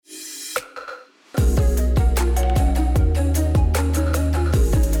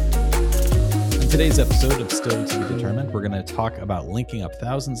today's episode of Still to Be Determined, we're going to talk about linking up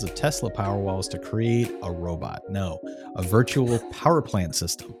thousands of Tesla Powerwalls to create a robot. No, a virtual power plant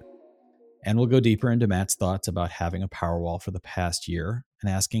system. And we'll go deeper into Matt's thoughts about having a Powerwall for the past year and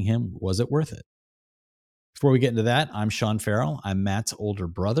asking him, was it worth it? Before we get into that, I'm Sean Farrell. I'm Matt's older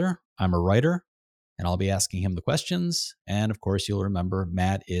brother. I'm a writer, and I'll be asking him the questions. And of course, you'll remember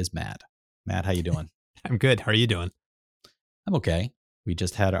Matt is Matt. Matt, how you doing? I'm good. How are you doing? I'm okay. We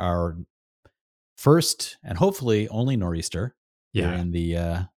just had our first and hopefully only nor'easter here in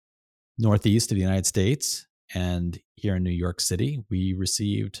the northeast of the United States. And here in New York City, we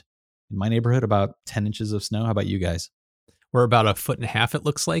received, in my neighborhood, about 10 inches of snow. How about you guys? We're about 1.5 feet, it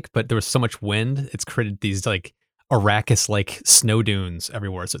looks like, but there was so much wind, it's created these like Arrakis-like snow dunes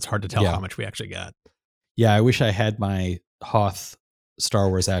everywhere. So it's hard to tell how much we actually got. Yeah, I wish I had my Hoth Star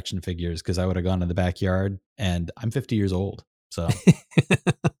Wars action figures because I would have gone in the backyard, and I'm 50 years old. So,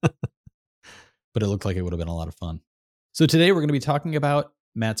 but it looked like it would have been a lot of fun. So today we're going to be talking about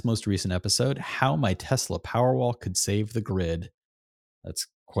Matt's most recent episode, How My Tesla Powerwall Could Save the Grid. That's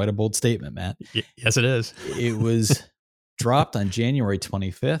quite a bold statement, Matt. Yes, it is. It was dropped on January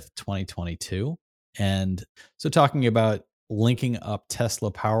 25th, 2022. And so talking about linking up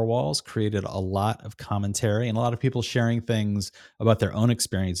Tesla Powerwalls created a lot of commentary and a lot of people sharing things about their own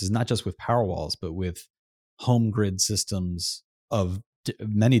experiences, not just with Powerwalls, but with home grid systems of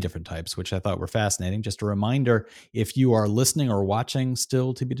many different types, which I thought were fascinating. Just a reminder, if you are listening or watching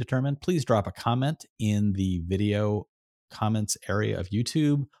Still to Be Determined, please drop a comment in the video comments area of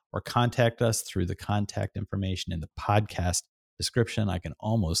YouTube or contact us through the contact information in the podcast description. I can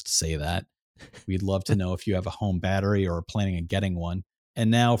almost say that. We'd love to know if you have a home battery or are planning on getting one.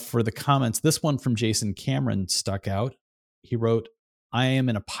 And now for the comments, this one from Jason Cameron stuck out. He wrote, I am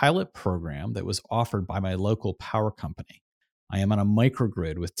in a pilot program that was offered by my local power company. I am on a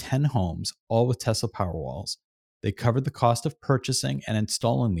microgrid with 10 homes, all with Tesla Powerwalls. They covered the cost of purchasing and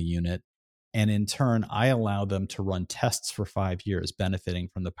installing the unit, and in turn, I allow them to run tests for 5 years, benefiting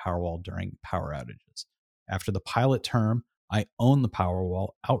from the Powerwall during power outages. After the pilot term, I own the Powerwall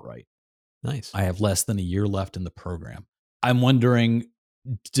outright. Nice. I have less than a year left in the program. I'm wondering,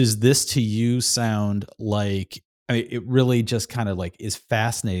 does this to you sound like, I mean, it really just kind of like is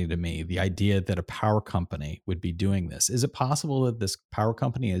fascinating to me, the idea that a power company would be doing this. Is it possible that this power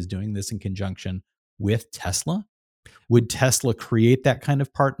company is doing this in conjunction with Tesla? Would Tesla create that kind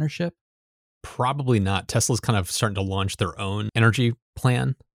of partnership? Probably not. Tesla's kind of starting to launch their own energy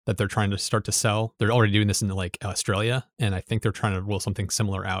plan that they're trying to start to sell. They're already doing this in like Australia, and I think they're trying to roll something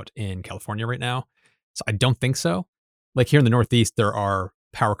similar out in California right now. So I don't think so. Like here in the Northeast, there are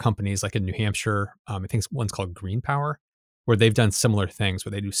power companies like in New Hampshire. I think one's called Green Power, where they've done similar things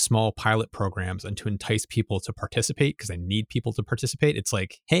where they do small pilot programs and to entice people to participate because they need people to participate. It's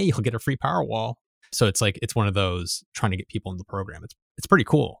like, hey, you'll get a free Powerwall. So it's like, it's one of those trying to get people in the program. It's pretty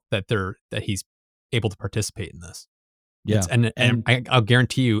cool that he's able to participate in this. Yeah. And I'll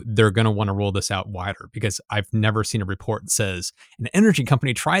guarantee you they're going to want to roll this out wider because I've never seen a report that says an energy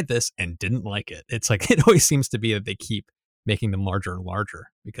company tried this and didn't like it. It's like, it always seems to be that they keep making them larger and larger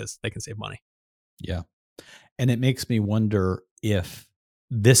because they can save money. Yeah. And it makes me wonder if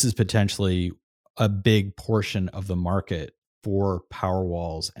this is potentially a big portion of the market for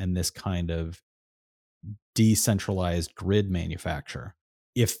Powerwalls and this kind of decentralized grid manufacture.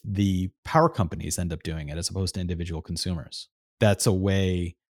 If the power companies end up doing it as opposed to individual consumers, that's a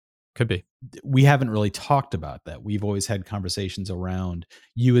way. Could be. We haven't really talked about that. We've always had conversations around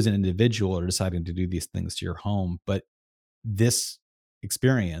you as an individual are deciding to do these things to your home. But this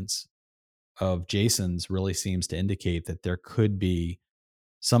experience of Jason's really seems to indicate that there could be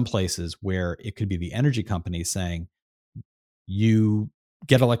some places where it could be the energy company saying, you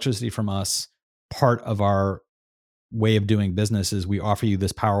get electricity from us. Part of our way of doing business is we offer you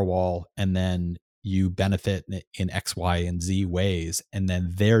this Powerwall and then you benefit in X, Y, and Z ways. And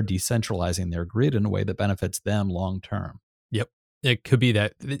then they're decentralizing their grid in a way that benefits them long term. Yep. It could be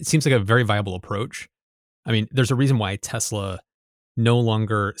that. It seems like a very viable approach. I mean, there's a reason why Tesla no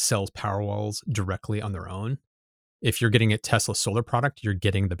longer sells Powerwalls directly on their own. If you're getting a Tesla solar product, you're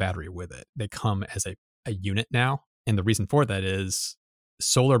getting the battery with it. They come as a unit now. And the reason for that is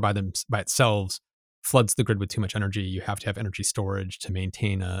solar by itself floods the grid with too much energy. You have to have energy storage to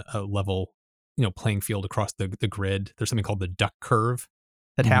maintain a level, playing field across the grid. There's something called the duck curve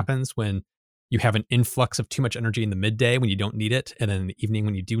that happens when you have an influx of too much energy in the midday when you don't need it. And then in the evening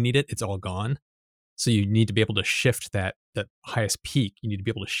when you do need it, it's all gone. So you need to be able to shift that highest peak. You need to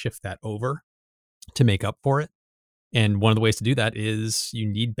be able to shift that over to make up for it. And one of the ways to do that is you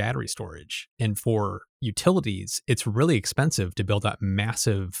need battery storage. And for utilities, it's really expensive to build out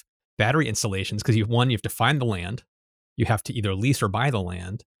massive battery installations because you have to find the land, you have to either lease or buy the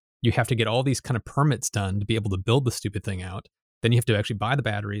land, you have to get all these kind of permits done to be able to build the stupid thing out. Then you have to actually buy the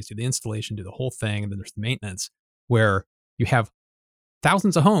batteries, do the installation, do the whole thing, and then there's the maintenance where you have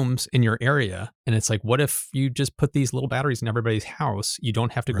thousands of homes in your area. And it's like, what if you just put these little batteries in everybody's house? You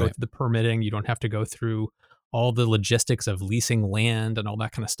don't have to go through the permitting. You don't have to go through all the logistics of leasing land and all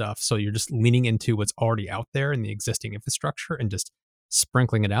that kind of stuff. So you're just leaning into what's already out there in the existing infrastructure and just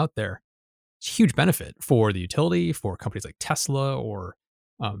sprinkling it out there. It's a huge benefit for the utility, for companies like Tesla or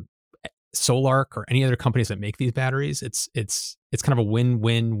Solark or any other companies that make these batteries. It's kind of a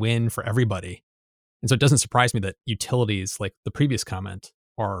win-win-win for everybody. And so it doesn't surprise me that utilities, like the previous comment,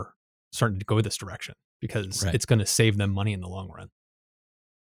 are starting to go this direction because it's going to save them money in the long run.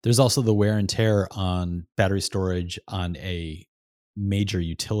 There's also the wear and tear on battery storage on a major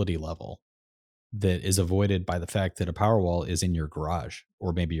utility level that is avoided by the fact that a Powerwall is in your garage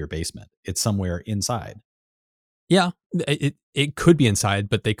or maybe your basement. It's somewhere inside. Yeah, it could be inside,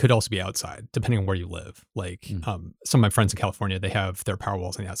 but they could also be outside, depending on where you live. Like some of my friends in California, they have their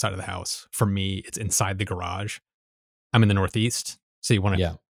Powerwalls on the outside of the house. For me, it's inside the garage. I'm in the Northeast, so I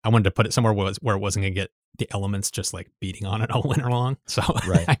wanted to put it somewhere where it wasn't going to get the elements just like beating on it all winter long. So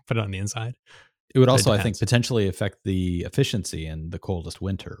I put it on the inside. It would also, I think, potentially affect the efficiency in the coldest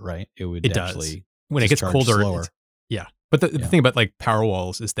winter, right? It does. When it gets colder, slower. But the thing about like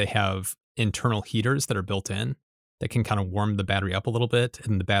Powerwalls is they have internal heaters that are built in that can kind of warm the battery up a little bit.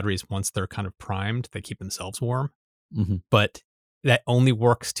 And the batteries, once they're kind of primed, they keep themselves warm. Mm-hmm. But that only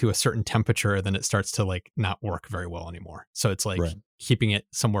works to a certain temperature. Then it starts to like not work very well anymore. So it's like keeping it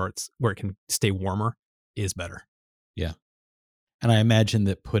somewhere where it can stay warmer is better. Yeah. And I imagine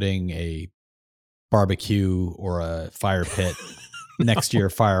that putting a barbecue or a fire pit next to your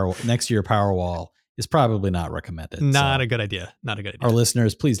Powerwall is probably not recommended. Not a good idea. Not a good idea. Our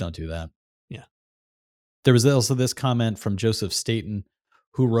listeners, please don't do that. Yeah. There was also this comment from Joseph Staten,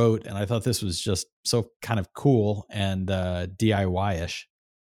 who wrote, and I thought this was just so kind of cool and DIY-ish.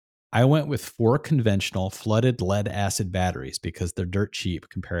 I went with 4 conventional flooded lead acid batteries because they're dirt cheap,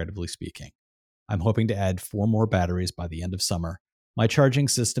 comparatively speaking. I'm hoping to add 4 more batteries by the end of summer. My charging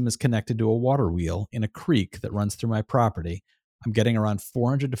system is connected to a water wheel in a creek that runs through my property. I'm getting around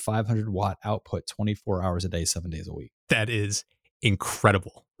 400 to 500 watt output 24 hours a day, 7 days a week. That is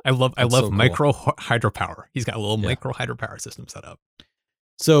incredible. I love so cool. Micro hydropower. He's got a little micro hydropower system set up.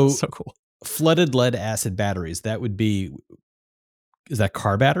 So cool. Flooded lead acid batteries, that would be, is that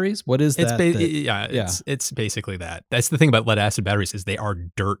car batteries? What is that? It's basically that. That's the thing about lead acid batteries is they are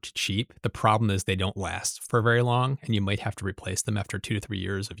dirt cheap. The problem is they don't last for very long and you might have to replace them after 2 to 3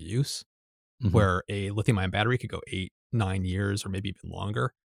 years of use, where a lithium-ion battery could go 8-9 years or maybe even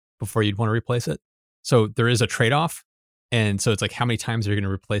longer before you'd want to replace it. So there is a trade-off. And so it's like, how many times are you going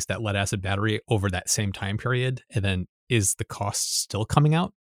to replace that lead acid battery over that same time period? And then is the cost still coming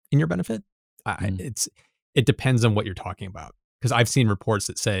out in your benefit? It depends on what you're talking about. Because I've seen reports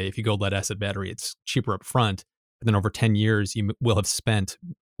that say if you go lead acid battery, it's cheaper up front. But then over 10 years, you will have spent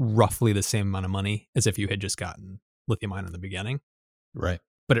roughly the same amount of money as if you had just gotten lithium ion in the beginning. Right.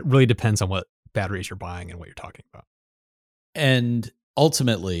 But it really depends on what batteries you're buying and what you're talking about. And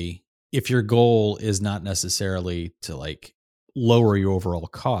ultimately, if your goal is not necessarily to like lower your overall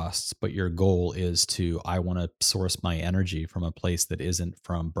costs, but your goal is to, I want to source my energy from a place that isn't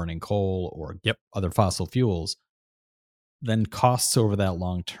from burning coal or other fossil fuels, then costs over that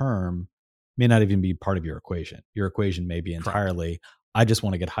long term may not even be part of your equation. Your equation may be entirely, I just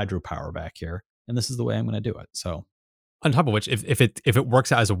want to get hydropower back here, and this is the way I'm going to do it. So on top of which, if it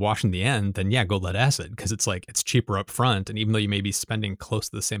works out as a wash in the end, then go lead acid, because it's like it's cheaper up front, and even though you may be spending close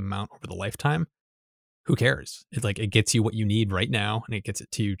to the same amount over the lifetime, who cares? It gets you what you need right now, and it gets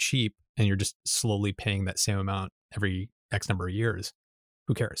it to you cheap, and you're just slowly paying that same amount every X number of years.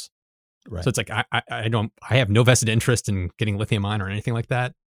 Who cares? Right. So it's like I have no vested interest in getting lithium ion or anything like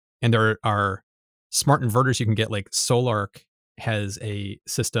that. And there are smart inverters you can get, like Solark has a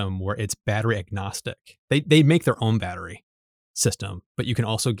system where it's battery agnostic. They make their own battery system, but you can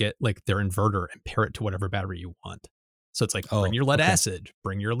also get like their inverter and pair it to whatever battery you want. So it's like, bring your lead acid,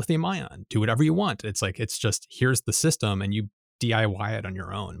 bring your lithium ion, do whatever you want. It's like, it's just, here's the system and you DIY it on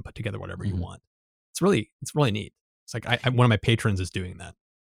your own, put together whatever you want. It's really neat. It's like one of my patrons is doing that.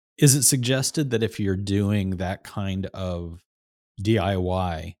 Is it suggested that if you're doing that kind of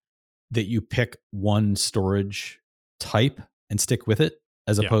DIY, that you pick one storage type and stick with it,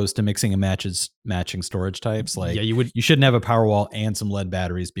 as opposed to mixing and matching storage types? Like, you shouldn't have a Powerwall and some lead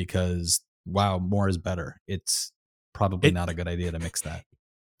batteries because more is better. It's probably not a good idea to mix that.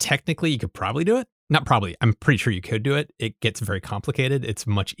 Technically, you could probably do it, not probably, I'm pretty sure you could do it. It gets very complicated. It's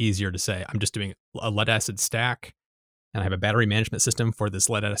much easier to say, I'm just doing a lead acid stack and I have a battery management system for this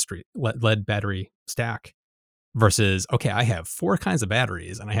lead battery stack versus, okay, I have 4 kinds of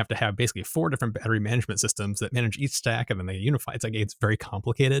batteries and I have to have basically 4 different battery management systems that manage each stack and then they unify. It's like, it's very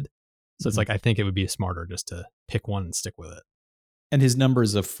complicated. So it's Mhm. like, I think it would be smarter just to pick one and stick with it. And his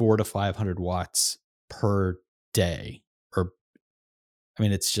numbers of 4 to 500 watts per day, or I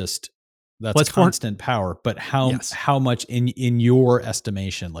mean, it's just Well, that's it's 400. constant power. But Yes. how much in your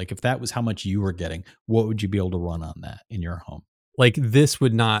estimation, like if that was how much you were getting, what would you be able to run on that in your home? Like this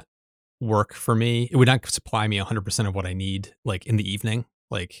would not work for me. It would not supply me 100% of what I need, like in the evening.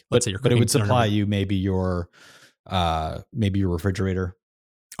 Like, let's say you're But it cooking would dinner. supply you maybe your refrigerator.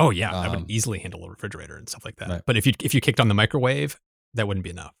 Oh yeah, that would Um, easily handle a refrigerator and stuff like that. right. But if you kicked on the microwave, that wouldn't be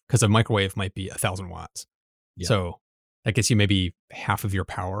enough because a microwave might be 1,000 watts. Yeah. So that gets you maybe half of your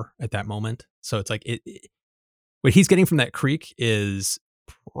power at that moment. So it's like what he's getting from that creek is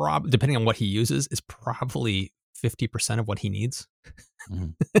depending on what he uses, is probably 50% of what he needs,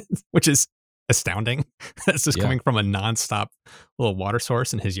 Mhm. which is astounding. That's just Yeah. coming from a nonstop little water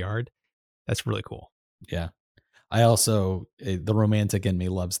source in his yard. That's really cool. Yeah. I also the romantic in me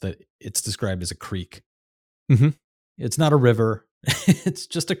loves that it's described as a creek. Mhm. It's not a river. It's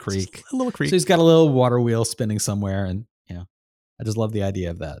just a Just creek. a little So creek. he's got a little water wheel spinning somewhere, and I just love the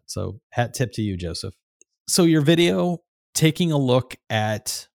idea of that. So hat tip to you, Joseph. So your video taking a look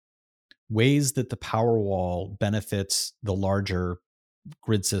at ways that the Powerwall benefits the larger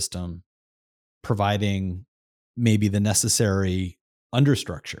grid system, providing maybe the necessary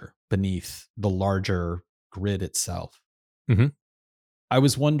understructure beneath the larger grid itself. Mhm. I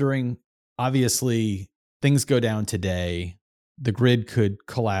was wondering, obviously, things go down today, the grid could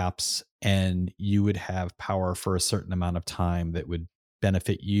collapse and you would have power for a certain amount of time that would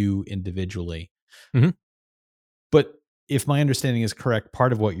benefit you individually. Mhm. But if my understanding is correct,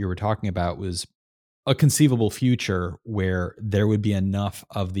 part of what you were talking about was a conceivable future where there would be enough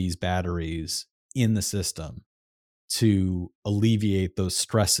of these batteries in the system to alleviate those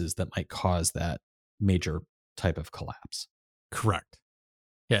stresses that might cause that major type of collapse. Correct.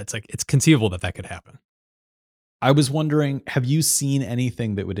 Yeah, it's like it's conceivable that that could happen. I was wondering, have you seen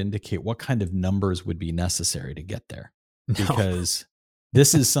anything that would indicate what kind of numbers would be necessary to get there? No. Because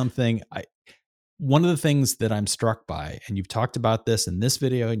this is something one of the things that I'm struck by, and you've talked about this in this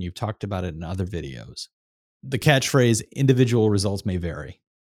video and you've talked about it in other videos. The catchphrase individual results may vary.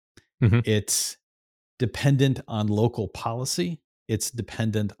 Mhm. It's dependent on local policy, it's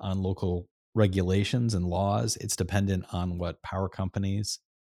dependent on local regulations and laws, it's dependent on what power companies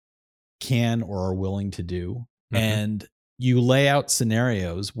can or are willing to do. Mhm. And you lay out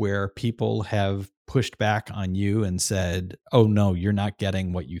scenarios where people have pushed back on you and said, "Oh no, you're not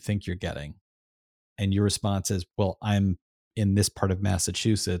getting what you think you're getting." And your response is, "Well, I'm in this part of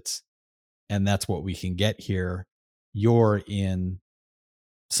Massachusetts and that's what we can get here. You're in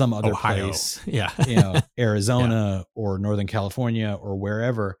some other Ohio. place, Yeah. Yeah. Arizona or Northern California or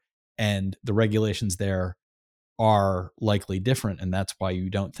wherever, and the regulations there are likely different and that's why you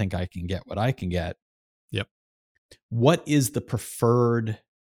don't think I can get what I can get." Yep. What is the preferred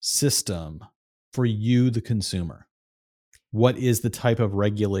system for you, the consumer? What is the type of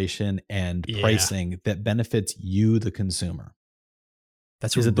regulation and Yeah. pricing that benefits you, the consumer?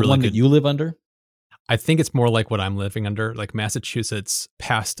 That's a Is it the really one that good. you live under? I think it's more like what I'm living under. Like Massachusetts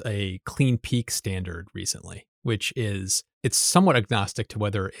passed a clean peak standard recently, which is it's somewhat agnostic to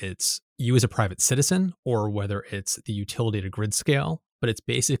whether it's you as a private citizen or whether it's the utility to grid scale, but it's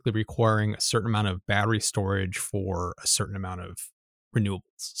basically requiring a certain amount of battery storage for a certain amount of renewables.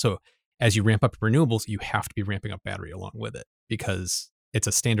 So as you ramp up renewables, you have to be ramping up battery along with it because it's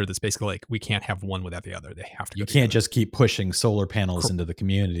a standard that's basically like we can't have one without the other. They have to go You can't together. just keep pushing solar panels Cor- into the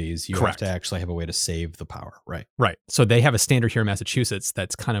communities. You have to Correct. actually have a way to save the power, right? Right. So they have a standard here in Massachusetts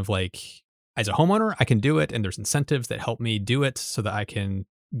that's kind of like, as a homeowner, I can do it, and there's incentives that help me do it so that I can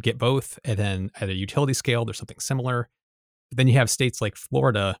get both. And then at a utility scale, there's something similar. But then you have states like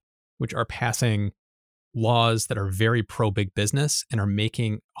Florida, which are passing laws that are very pro big business and are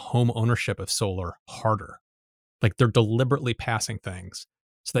making home ownership of solar harder. Like they're deliberately passing things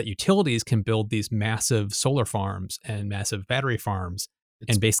so that utilities can build these massive solar farms and massive battery farms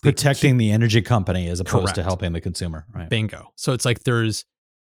It's and basically keep protecting the energy company as opposed to correct. helping the consumer, right? Bingo. So it's like there's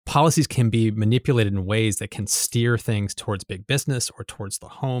policies can be manipulated in ways that can steer things towards big business or towards the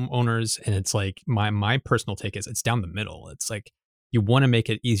homeowners. And it's like my personal take is it's down the middle. It's like you want to make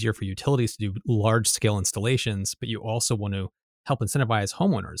it easier for utilities to do large scale installations, but you also want to help incentivize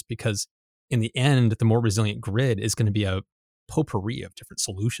homeowners because in the end, the more resilient grid is going to be a potpourri of different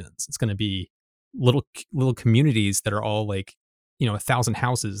solutions. It's going to be little communities that are all like, 1,000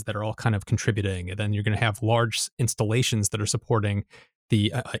 houses that are all kind of contributing, and then you're going to have large installations that are supporting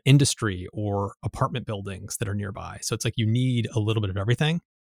the industry or apartment buildings that are nearby. So it's like you need a little bit of everything,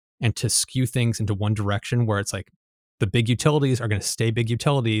 and to skew things into one direction where it's like the big utilities are going to stay big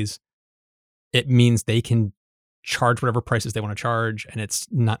utilities, it means they can charge whatever prices they want to charge, and it's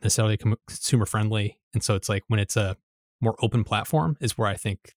not necessarily consumer friendly. And so it's like when it's a more open platform is where I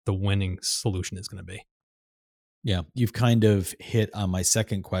think the winning solution is going to be. Yeah, you've kind of hit on my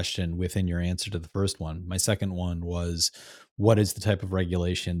second question within your answer to the first one. My second one was, what is the type of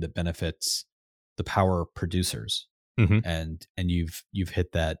regulation that benefits the power producers? Hmm. And you've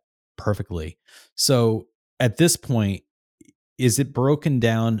hit that perfectly. So at this point, is it broken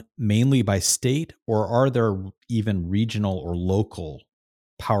down mainly by state, or are there even regional or local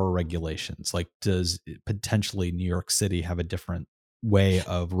power regulations? Like, does potentially New York City have a different way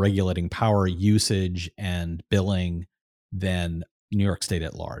of regulating power usage and billing than New York State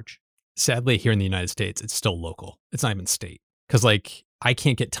at large? Sadly, here in the United States, it's still local. It's not even state. Because, like, I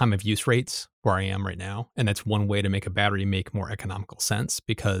can't get time of use rates where I am right now. And that's one way to make a battery make more economical sense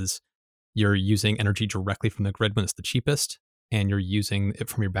because you're using energy directly from the grid when it's the cheapest, and you're using it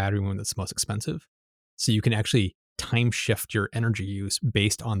from your battery when it's the most expensive. So you can actually time shift your energy use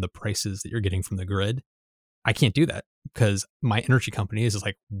based on the prices that you're getting from the grid. I can't do that because my energy company is just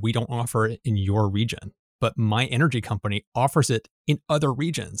like, we don't offer it in your region, but my energy company offers it in other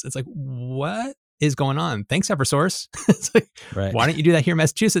regions. It's like, what is going on? Thanks, Eversource. It's like, Right. why don't you do that here in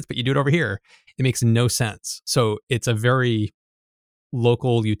Massachusetts, but you do it over here? It makes no sense. So it's a very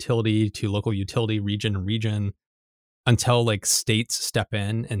local utility to local utility, region to region, until like states step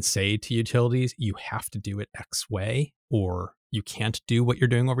in and say to utilities, you have to do it X way, or you can't do what you're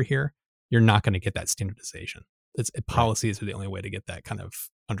doing over here. You're not going to get that standardization. Right. Policies are the only way to get that kind of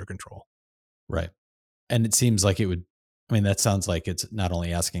under control. Right. And it seems like it would, I mean, that sounds like it's not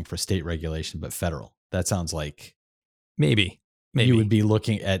only asking for state regulation, but federal. That sounds like Maybe, you would maybe. be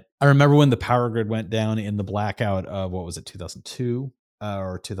looking at, I remember when the power grid went down in the blackout of, what was it, 2002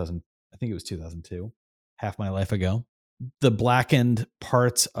 or 2000, I think it was 2002, half my life ago. The blackened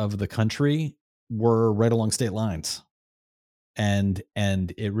parts of the country were right along state lines. And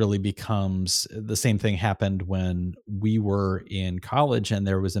it really becomes the same thing happened when we were in college and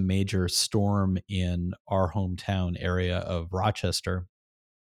there was a major storm in our hometown area of Rochester,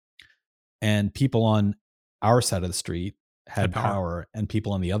 and people on our side of the street Had had power. power and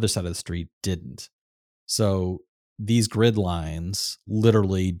people on the other side of the street didn't. So these grid lines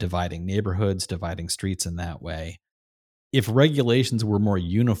literally dividing neighborhoods, dividing streets in that way. If regulations were more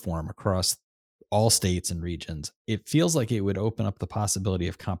uniform across all states and regions, it feels like it would open up the possibility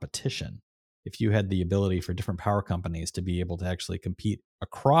of competition. If you had the ability for different power companies to be able to actually compete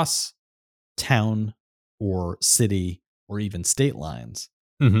across town or city or even state lines,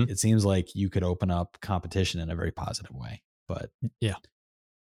 Hmm. it seems like you could open up competition in a very positive way. But Yeah.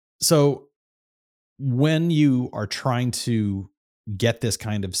 so when you are trying to get this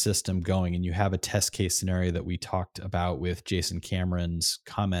kind of system going and you have a test case scenario that we talked about with Jason Cameron's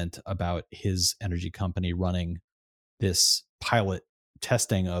comment about his energy company running this pilot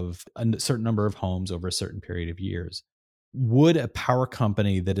testing of a certain number of homes over a certain period of years, would a power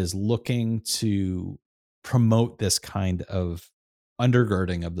company that is looking to promote this kind of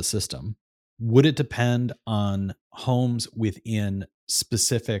undergirding of the system, would it depend on homes within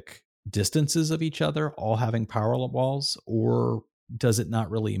specific distances of each other all having power walls, or does it not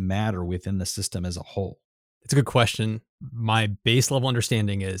really matter within the system as a whole? It's a good question. My base level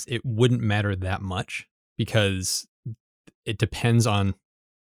understanding is it wouldn't matter that much because it depends on,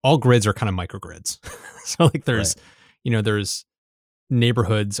 all grids are kind of microgrids. So like Right. there's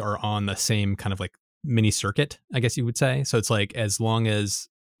neighborhoods are on the same kind of like mini circuit, I guess you would say. So it's like as long as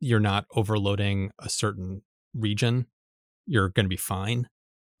you're not overloading a certain region, you're going to be fine.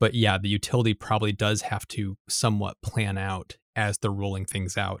 But yeah, the utility probably does have to somewhat plan out as they're rolling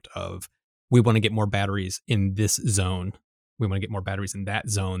things out of, we want to get more batteries in this zone. We want to get more batteries in that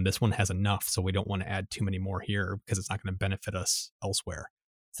zone. This one has enough, so we don't want to add too many more here because it's not going to benefit us elsewhere.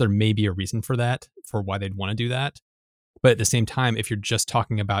 So there may be a reason for that, for why they'd want to do that. But at the same time, if you're just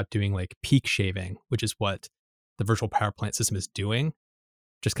talking about doing like peak shaving, which is what the virtual power plant system is doing,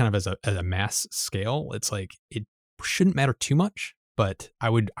 just kind of as a mass scale, it's like it shouldn't matter too much. But I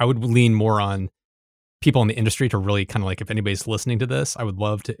would lean more on people in the industry to really kind of like, if anybody's listening to this, I would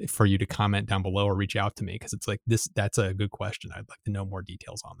love to for you to comment down below or reach out to me because it's like that's a good question. I'd like to know more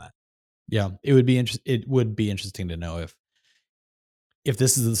details on that. Yeah, it would be interesting to know if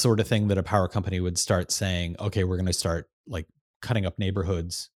this is the sort of thing that a power company would start saying, okay, we're going to start like cutting up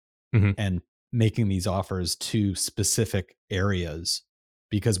neighborhoods Hmm. and making these offers to specific areas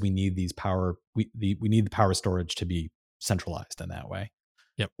because we need these power, we need the power storage to be centralized in that way.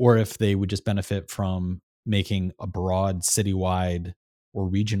 Yep. Or if they would just benefit from making a broad citywide or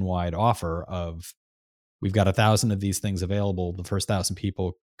region-wide offer of, we've got 1,000 of these things available. The first 1,000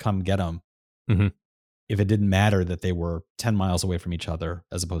 people come get them. Mm-hmm. If it didn't matter that they were 10 miles away from each other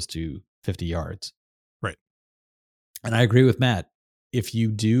as opposed to 50 yards. Right. And I agree with Matt. If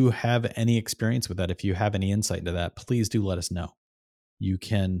you do have any experience with that, if you have any insight into that, please do let us know. You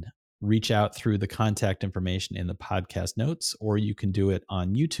can reach out through the contact information in the podcast notes, or you can do it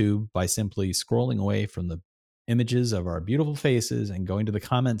on YouTube by simply scrolling away from the images of our beautiful faces and going to the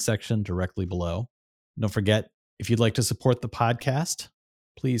comment section directly below. Don't forget, if you'd like to support the podcast,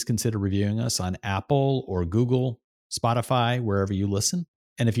 please consider reviewing us on Apple or Google, Spotify, wherever you listen.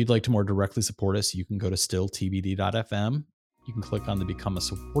 And if you'd like to more directly support us, you can go to stilltbd.fm. You can click on the Become a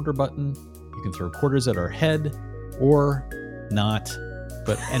Supporter button. You can throw quarters at our head or not,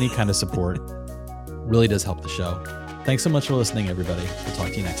 but any kind of support really does help the show. Thanks so much for listening, everybody. We'll talk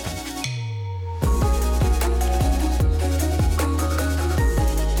to you next time.